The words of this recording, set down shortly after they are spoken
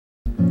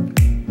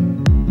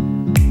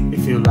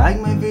like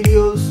my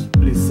videos,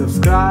 please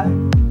subscribe,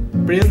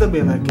 press the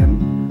bell icon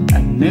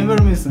and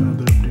never miss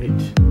another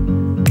update.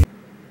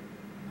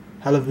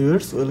 Hello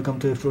viewers, welcome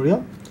to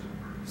FTorial.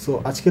 So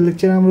আজকের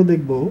লেকচারে আমরা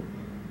দেখব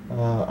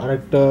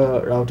আরেকটা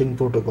routing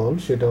protocol,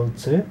 সেটা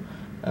হচ্ছে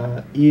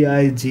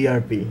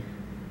EIGRP.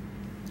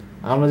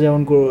 আমরা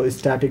যেমন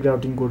স্ট্যাটিক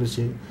রাউটিং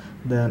করেছি,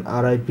 দেন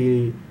RIP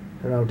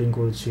রাউটিং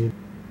করেছি,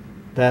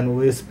 দেন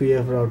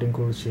OSPF রাউটিং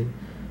করেছি।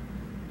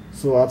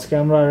 সো আজকে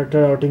আমরা আরেকটা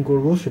রাউটিং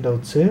করব, সেটা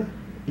হচ্ছে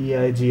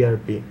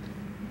EIGRP.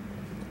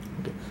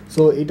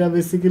 সো এটা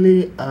বেসিক্যালি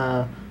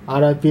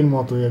RIP এর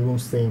মতোই, একদম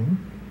সেম,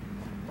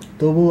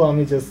 তবুও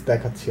আমি জাস্ট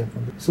দেখাচ্ছি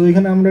আপনাদের। সো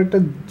এখানে আমরা একটা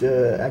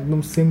একদম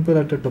সিম্পল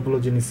একটা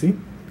টপোলজি নিছি,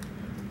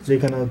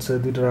 যেখানে হচ্ছে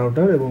দুইটা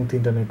রাউটার এবং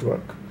তিনটা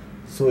নেটওয়ার্ক।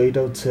 সো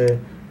এটা হচ্ছে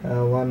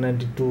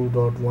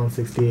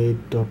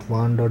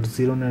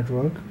 192.168.1.0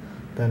 নেটওয়ার্ক,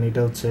 দেন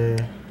এটা হচ্ছে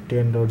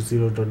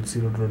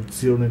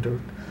 10.0.0.0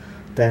 নেটওয়ার্ক,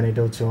 দেন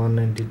এটা হচ্ছে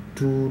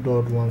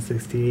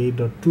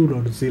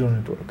 192.168.2.0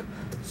 নেটওয়ার্ক।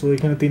 সো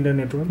এখানে তিনটা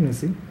নেটওয়ার্ক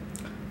নিছি,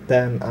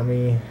 দেন আমি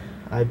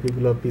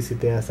আইপিগুলো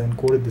পিসিতে অ্যাসাইন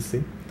করে দিছি।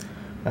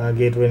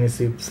 গেটওয়ে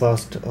নিছি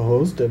ফার্স্ট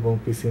হোস্ট এবং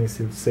পিসি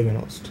নিছি সেকেন্ড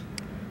হোস্ট।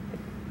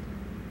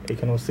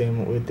 এখানেও সেম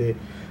ওয়েতে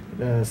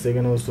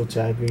সেকেন্ড হোস্ট হচ্ছে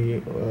আইপি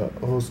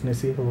হোস্ট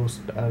নিছি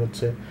হোস্ট, আর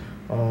হচ্ছে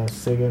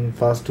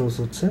ফার্স্ট হোস্ট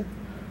হচ্ছে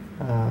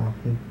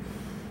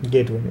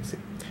গেটওয়ে নিছি।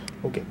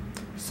 ওকে,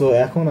 সো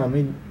এখন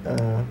আমি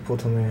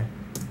প্রথমে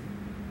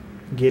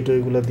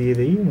গেটওয়েগুলো দিয়ে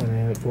দিই, মানে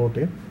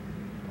পোর্টে,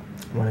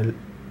 মানে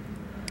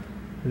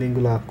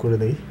লিঙ্কগুলো আপ করে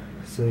দিই।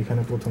 সো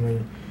এখানে প্রথমেই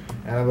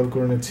অ্যানাবল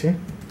করে নিচ্ছি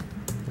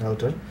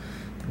রাউটার,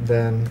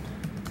 দেন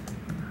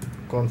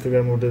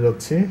কনফিগার মোডে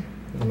যাচ্ছি,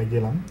 মানে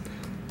গেলাম,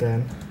 দেন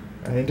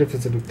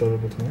ইন্টারফেসে ঢুকতে হবে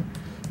প্রথমে।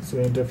 সো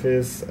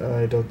ইন্টারফেস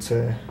এটা হচ্ছে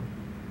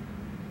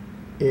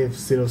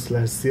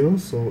F0/0,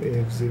 সো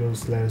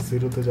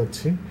F0/0-তে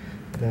যাচ্ছি,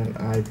 দেন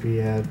আইপি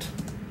অ্যাড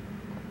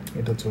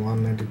এটা হচ্ছে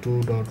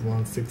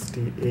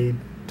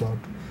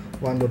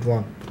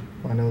 192.168.1.1,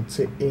 মানে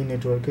হচ্ছে এই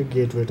নেটওয়ার্কে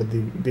গেটওয়েটা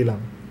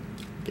দিলাম।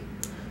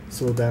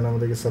 সো দেন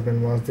আমাদেরকে সাবনেট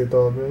মাস্ক দিতে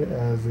হবে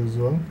অ্যাজ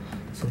ইউজুয়াল।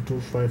 সো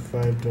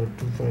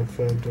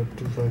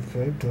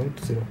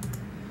 255.255.255.0,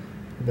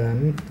 দেন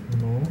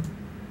নো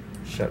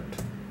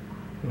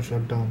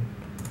শাটডাউন।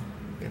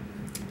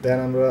 দেন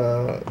আমরা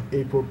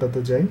এই পোর্টটাতে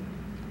যাই।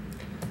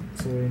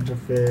 সো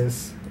ইন্টারফেস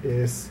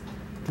এস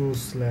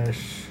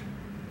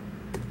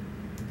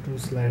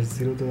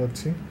 2/0-তে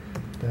যাচ্ছি,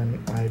 দেন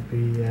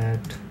আইপি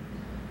অ্যাট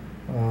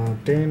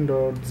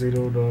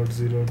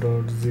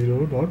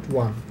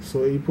 10.0.0.0.1। সো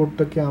এই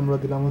পোর্টটাকে আমরা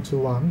দিলাম হচ্ছে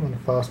 1, মানে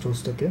ফার্স্ট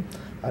হোস্টটাকে,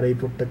 আর এই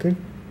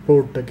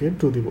পোর্টটাকে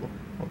 2 দিব।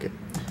 ওকে,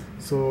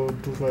 সো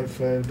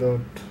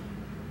 255.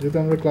 যেহেতু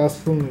আমরা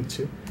ক্লাসরুম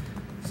নিচ্ছি,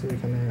 সো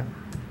এখানে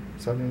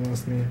সাবনেট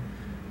মাস্ক নিয়ে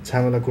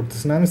ঝামেলা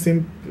করতেছি না, আমি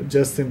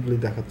জাস্ট সিম্পলি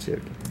দেখাচ্ছি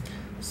আর কি।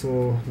 সো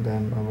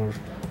দেন আবার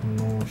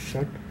নো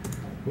শাট,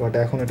 বাট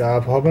এখন এটা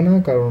আপ হবে না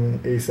কারণ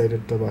এই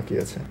সাইডেরটা বাকি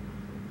আছে।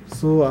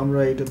 সো আমরা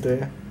এইটাতে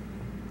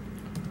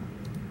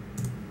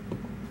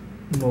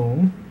নো,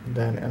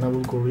 দেন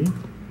এনাবল করি।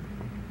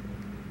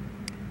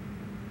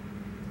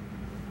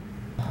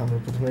 আমরা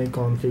প্রথমে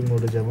কনফিগ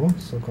মোডে যাব।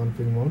 সো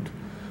কনফিগ মোড,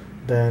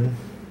 দেন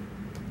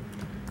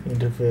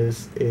ইন্টারফেস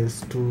এস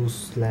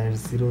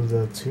 2/0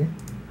 যাচ্ছি,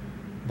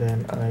 দেন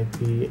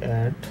আইপি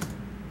অ্যাট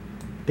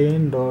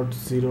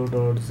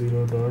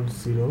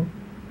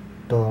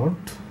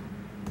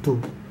 10.0.0.0.2।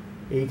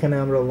 এইখানে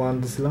আমরা 1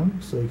 দিছিলাম,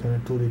 সো এখানে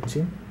 2 দিচ্ছি,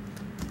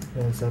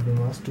 দেন সাবনেট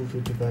মাস্ক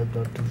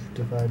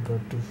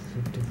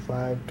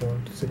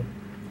 255.255.255.0,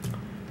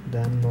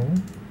 দেন নো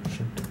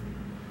শিট।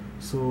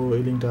 সো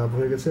এই লিঙ্কটা আপ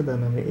হয়ে গেছে,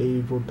 দেন আমি এই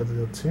পোর্টটাতে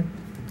যাচ্ছি,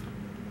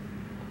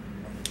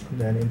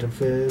 দেন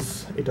ইন্টারফেস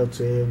এটা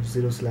হচ্ছে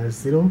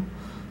F0/0,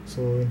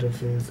 so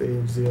interface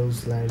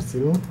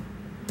F0/0।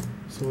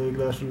 So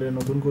এগুলো আসলে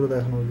নতুন করে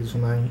দেখানোর কিছু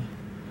নাই।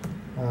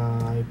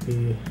 IP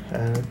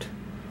at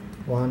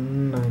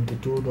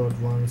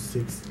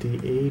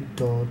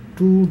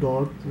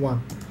 192.168.2.1,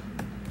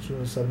 so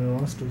subnet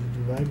mask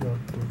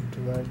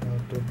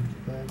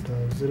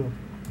 255.255.255.0,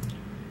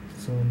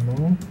 so no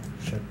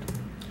shit.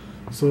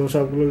 So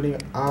সবগুলো লিঙ্ক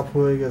আপ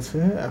হয়ে গেছে।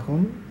 এখন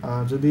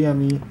যদি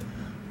আমি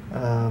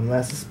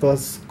মেসেজ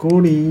পাস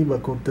করি বা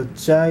করতে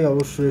চাই,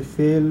 অবশ্যই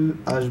ফেল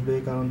আসবে,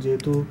 কারণ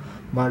যেহেতু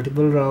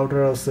মাল্টিপল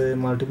রাউটার আছে,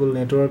 মাল্টিপল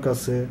নেটওয়ার্ক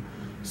আছে।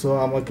 সো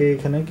আমাকে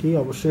এখানে কি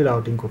অবশ্যই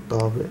রাউটিং করতে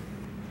হবে।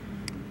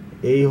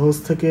 এই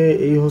হোস্ট থেকে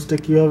এই হোস্টে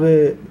কীভাবে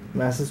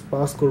মেসেজ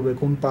পাস করবে,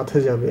 কোন পাথে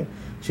যাবে,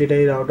 সেটা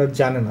এই রাউটার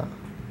জানে না।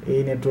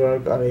 এই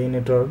নেটওয়ার্ক আর এই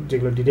নেটওয়ার্ক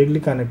যেগুলো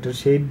ডিরেক্টলি কানেক্টেড,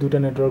 সেই দুটো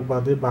নেটওয়ার্ক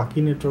বাদে বাকি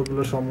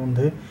নেটওয়ার্কগুলো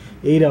সম্বন্ধে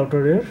এই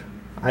রাউটারের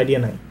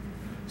আইডিয়া নাই।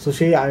 সো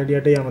সেই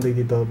আইডিয়াটাই আমাদের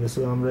দিতে হবে। সো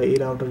আমরা এই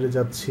রাউটারে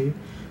যাচ্ছি,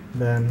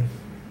 দেন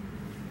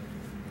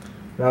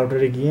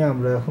রাউটারে গিয়ে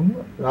আমরা এখন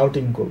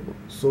রাউটিং করব।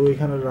 সো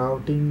এখানে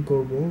রাউটিং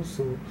করব।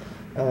 সো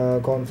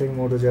কনফিগ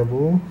মোডে যাব,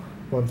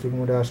 কনফিগ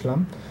মোডে আসলাম,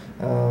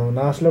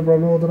 না আসলে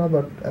প্রবলেম হতো না,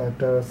 বাট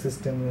একটা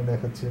সিস্টেম নিয়ে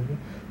দেখাচ্ছি আর কি।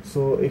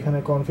 সো এখানে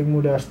কনফিগ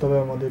মোডে আসতে হবে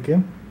আমাদেরকে,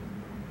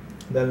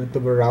 দেন লিখতে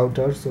হবে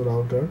রাউটার। সো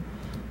রাউটার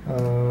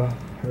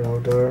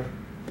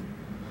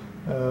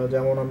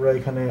যেমন আমরা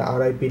এখানে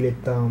আরআইপি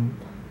লিখতাম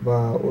বা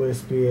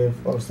ওএসপিএফ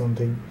অর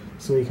সামথিং,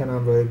 সো এখানে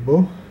আমরা লিখব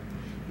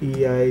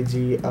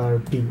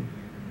EIGRP।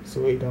 সো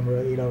এটা আমরা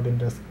এই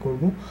রাউটিংটা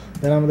করব।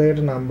 দেন আমাদের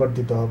একটা নাম্বার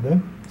দিতে হবে।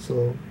 সো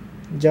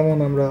যেমন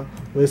আমরা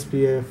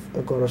ওএসপিএফ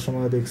করার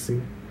সময় দেখছি,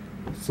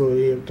 সো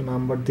এই একটা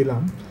নাম্বার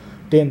দিলাম,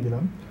 10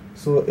 দিলাম।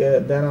 সো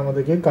দেন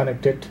আমাদেরকে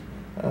কানেক্টেড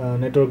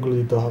নেটওয়ার্কগুলো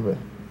দিতে হবে।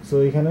 সো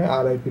এখানে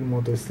আরআইপির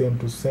মতো সেম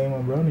টু সেম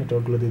আমরা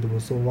নেটওয়ার্কগুলো দিয়ে দেবো।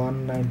 সো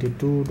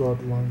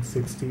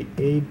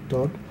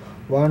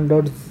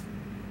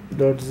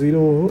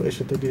 192.168.1.0 এর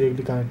সাথে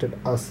ডিরেক্টলি কানেক্টেড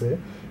আছে।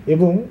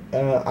 এবং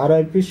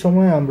আরআইপির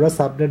সময় আমরা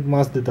সাবনেট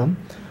মাস্ক দিতাম,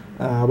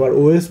 আবার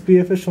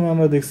ওএসপিএফ এর সময়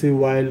আমরা দেখছি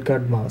ওয়াইল্ড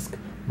কার্ড মাস্ক।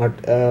 বাট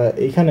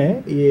এখানে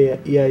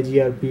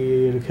EIGRP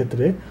এর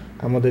ক্ষেত্রে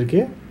আমাদেরকে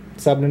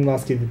সাবনেট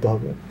মাস্কই দিতে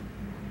হবে।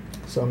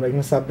 সো আমরা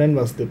এখানে সাবনেট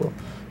মাস্ক দেবো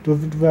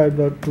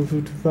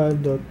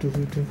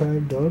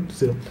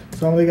 255.255.255.0।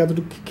 সো আমাদেরকে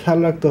এতটুকু খেয়াল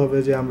রাখতে হবে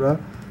যে আমরা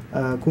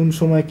কোন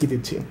সময় কি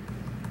দিচ্ছি।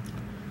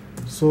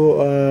 সো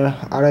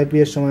আরআইপি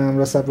এর সময়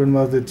আমরা সাবনেট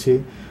মাস্ক দিচ্ছি,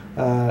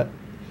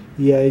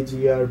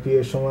 EIGRP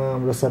এর সময়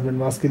আমরা সাবনেট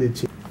মাস্কই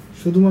দিচ্ছি।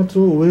 শুধুমাত্র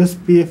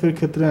ওএসপিএফ এর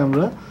ক্ষেত্রে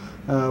আমরা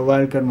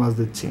ওয়াইল্ড কার্ড মাস্ক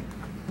দিচ্ছি।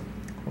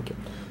 ওকে,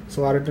 সো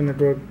আরেকটা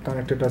নেটওয়ার্ক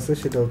কানেক্টেড আছে,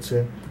 সেটা হচ্ছে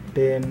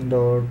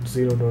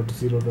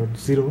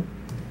 10.0.0.0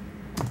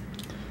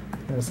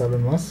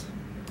 সাবনেট মাস্ক।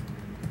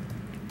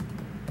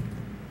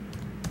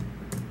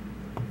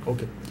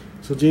 ওকে,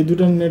 সো যে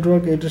দুটো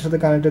নেটওয়ার্ক এটার সাথে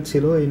কানেক্টেড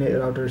ছিল এই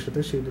রাউটারের সাথে,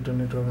 সেই দুটো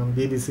নেটওয়ার্ক আমি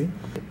দিয়ে দিছি।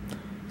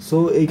 সো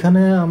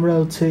এইখানে আমরা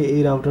হচ্ছে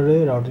এই রাউটারে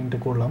রাউটিংটা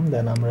করলাম।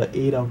 দেন আমরা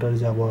এই রাউটারে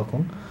যাব।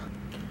 এখন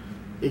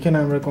এখানে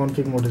আমরা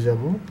কনফিগ মোডে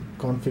যাব।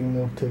 কনফিগ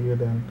মোড থেকে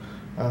দেন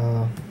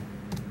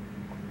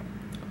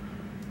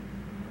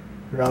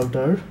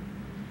রাউটার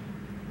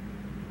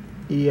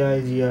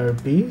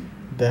EIGRP,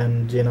 দেন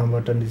যে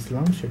নাম্বারটা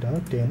দিয়েছিলাম সেটা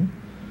 10,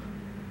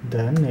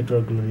 দেন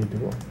নেটওয়ার্কগুলো দিয়ে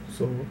দেবো।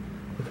 সো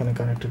এখানে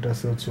কানেক্টেড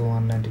আছে হচ্ছে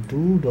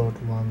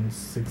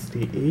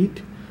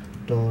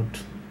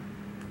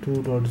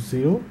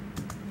 192.168.2.0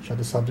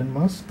 সাথে subnet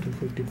mask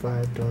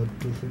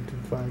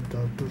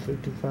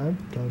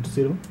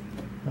 255.255.255.0,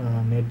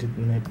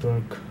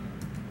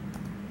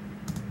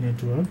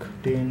 network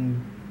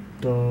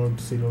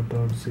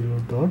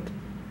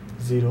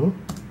 10.0.0.0,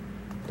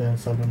 then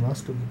subnet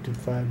mask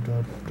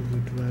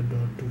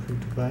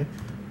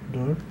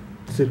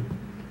 255.255.255.0।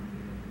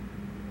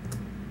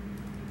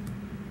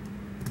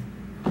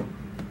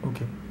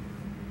 ওকে,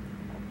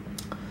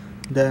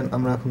 দেন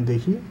আমরা এখন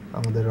দেখি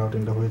আমাদের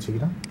রাউটিংটা হয়েছে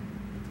কিনা।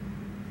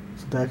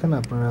 দেখেন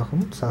আপনারা এখন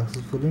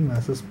সাকসেসফুলি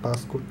মেসেজ পাস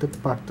করতে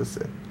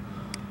পারতেছে।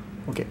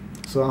 ওকে,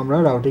 সো আমরা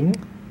রাউটিং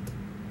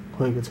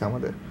হয়ে গেছে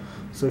আমাদের।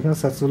 সো এখানে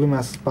সাকসেসফুলি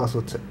মেসেজ পাস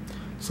হচ্ছে।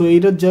 সো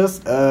এটা just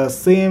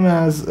same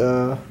as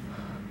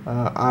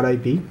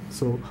RIP.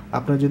 So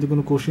আপনার যদি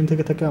কোনো কোশ্চেন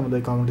থেকে থাকে আমাদের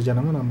কমেন্টে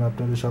জানাবেন, আমরা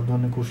আপনাদের সব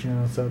ধরনের কোশ্চেন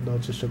আনসার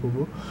দেওয়ার চেষ্টা করব।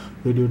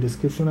 ভিডিও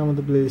ডিসক্রিপশনে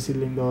আমাদের প্লেলিস্টের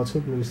লিঙ্ক দেওয়া আছে,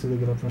 প্লেলিস্টে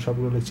গেলে আপনারা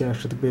সবগুলো লেকচার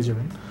একসাথে পেয়ে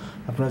যাবেন।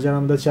 আপনারা যারা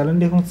আমাদের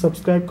চ্যানেলটি এখন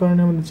সাবস্ক্রাইব করেন,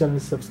 আমাদের চ্যানেল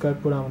সাবস্ক্রাইব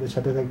করে আমাদের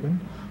সাথে থাকবেন।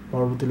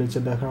 পরবর্তী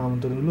লেকচার দেখার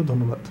আমন্ত্রণ রইল।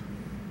 ধন্যবাদ।